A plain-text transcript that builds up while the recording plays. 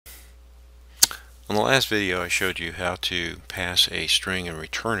On the last video I showed you how to pass a string and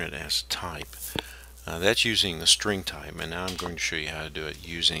return it as a type. That's using the string type, and now I'm going to show you how to do it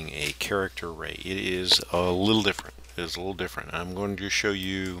using a character array. It is a little different. I'm going to show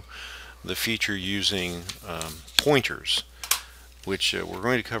you the feature using pointers, which we're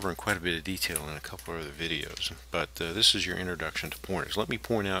going to cover in quite a bit of detail in a couple of other videos. But this is your introduction to pointers. Let me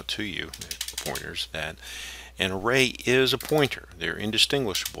point out to you, pointers, that an array is a pointer. They're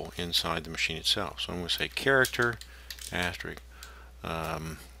indistinguishable inside the machine itself. So I'm going to say character, asterisk,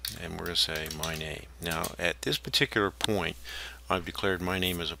 and we're going to say my name. Now at this particular point I've declared my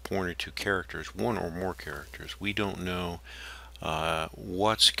name as a pointer to characters, one or more characters. We don't know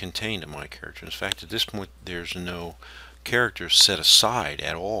what's contained in my character. In fact, at this point there's no characters set aside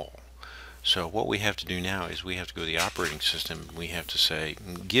at all. So what we have to do now is we have to go to the operating system. We have to say,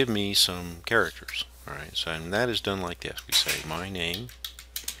 give me some characters. Alright, so and that is done like this. We say my name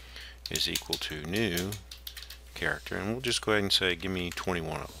is equal to new character, and we'll just go ahead and say give me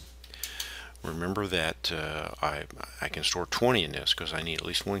 21 of them. Remember that I can store 20 in this because I need at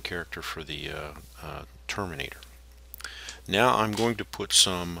least one character for the terminator. Now I'm going to put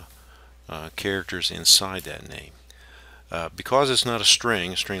some characters inside that name. Because it's not a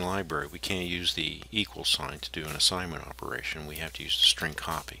string library, we can't use the equal sign to do an assignment operation. We have to use the string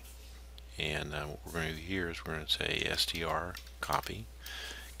copy. And what we're going to do here is we're going to say str copy,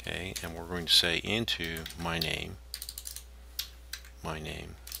 okay, and we're going to say into my name,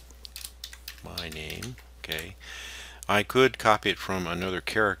 okay. I could copy it from another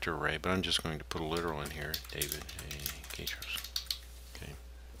character array, but I'm just going to put a literal in here, David A. Catros. Okay.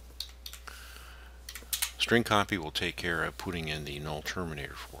 String copy will take care of putting in the null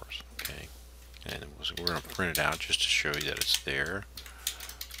terminator for us, okay, and we're going to print it out just to show you that it's there.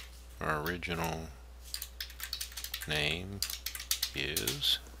 Our original name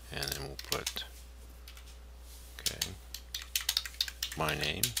is, and then we'll put, okay, my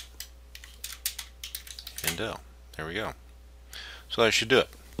name and Dell. There we go. So that should do it.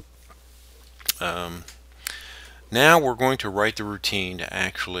 Now we're going to write the routine that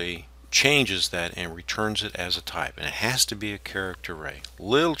actually changes that and returns it as a type, and it has to be a character array.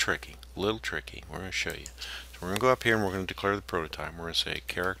 Little tricky. We're going to show you. We're going to go up here and we're going to declare the prototype. We're going to say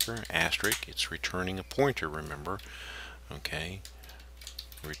character, asterisk, it's returning a pointer, remember. Okay,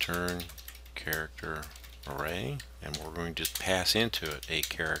 return character array, and we're going to pass into it a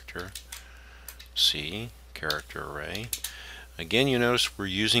character, C, character array. Again, you notice we're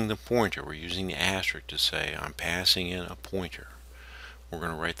using the pointer, we're using the asterisk to say I'm passing in a pointer. We're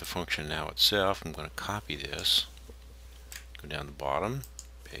going to write the function now itself. I'm going to copy this, go down the bottom,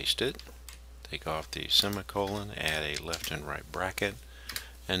 paste it, take off the semicolon, add a left and right bracket,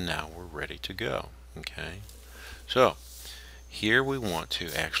 and now we're ready to go. Okay, so here we want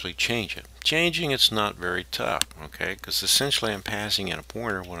to actually change it. Changing it's not very tough, okay, because essentially I'm passing in a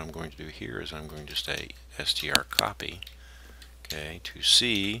pointer. What I'm going to do here is I'm going to say str copy, okay, to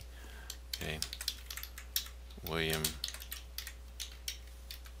C, okay, William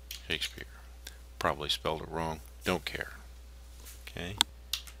Shakespeare. Probably spelled it wrong, don't care. Okay,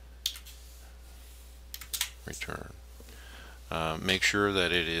 return. Make sure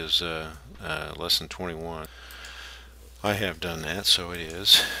that it is less than 21. I have done that, so it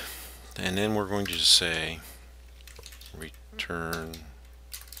is. And then we're going to just say return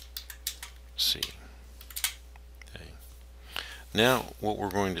C. Okay. Now what we're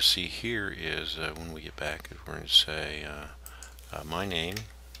going to see here is when we get back, we're going to say my name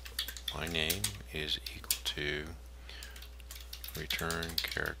is equal to return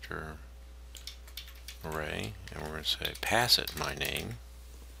character array, and we're going to say pass it my name,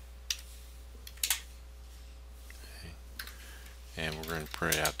 okay, and we're going to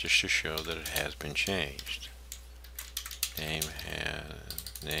print it out just to show that it has been changed. Name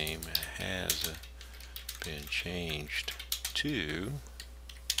has been changed to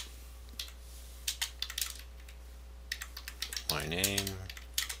my name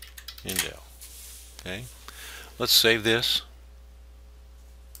in Dell. Okay, let's save this.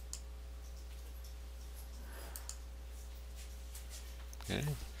 Okay,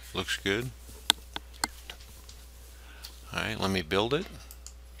 looks good. Alright, let me build it.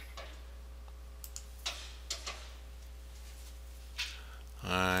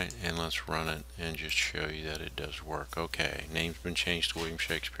 Alright, and let's run it and just show you that it does work. Okay, name's been changed to William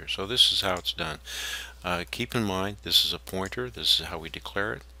Shakespeare. So this is how it's done. Keep in mind, this is a pointer. This is how we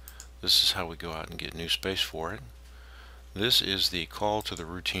declare it. This is how we go out and get new space for it. This is the call to the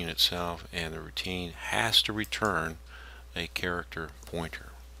routine itself, and the routine has to return a character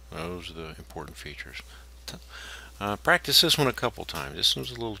pointer. Those are the important features. Practice this one a couple times. This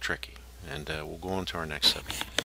one's a little tricky. and we'll go on to our next subject.